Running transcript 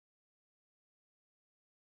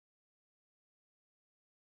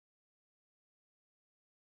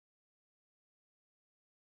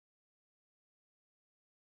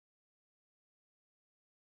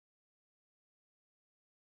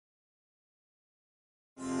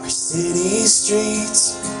city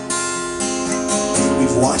streets,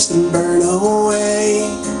 we've watched them burn away.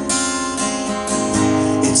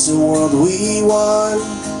 It's a world we won,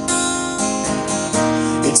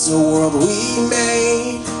 it's a world we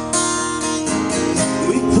made.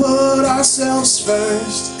 We put ourselves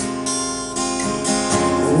first,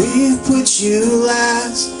 we've put you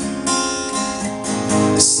last.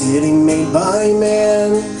 A city made by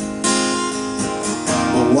man,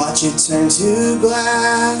 we'll watch it turn to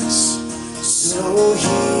glass. So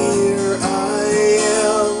here I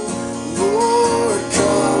am, Lord,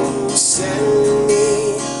 come send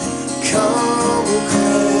me. Come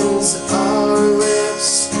cleanse our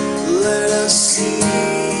lips, let us see.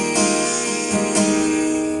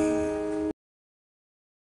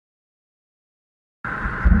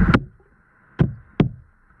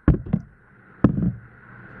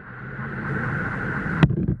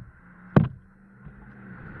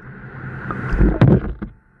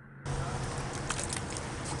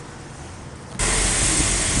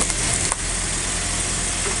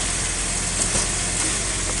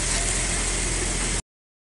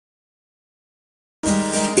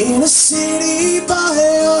 In a city by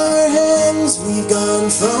our hands, we've gone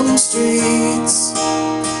from streets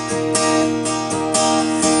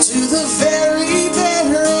to the very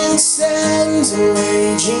barren sands and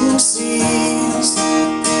raging seas.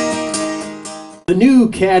 The new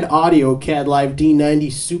CAD Audio CADLive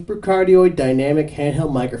D90 Super Cardioid Dynamic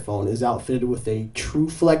Handheld Microphone is outfitted with a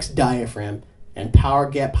TrueFlex diaphragm and Power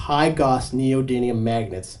Gap High Gauss neodymium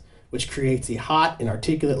magnets, which creates a hot and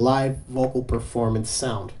articulate live vocal performance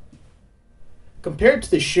sound. Compared to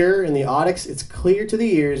the Shure and the Audix, it's clear to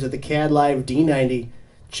the ears that the CADLive D90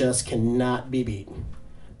 just cannot be beat.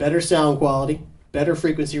 Better sound quality, better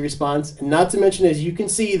frequency response, and not to mention, as you can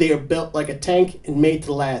see, they are built like a tank and made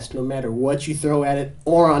to last no matter what you throw at it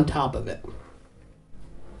or on top of it.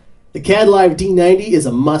 The CADLive D90 is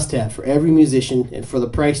a must-have for every musician, and for the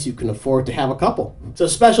price you can afford to have a couple. So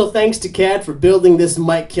special thanks to CAD for building this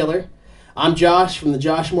mic killer. I'm Josh from the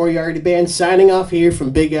Josh Moriarty Band, signing off here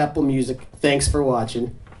from Big Apple Music. Thanks for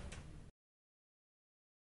watching.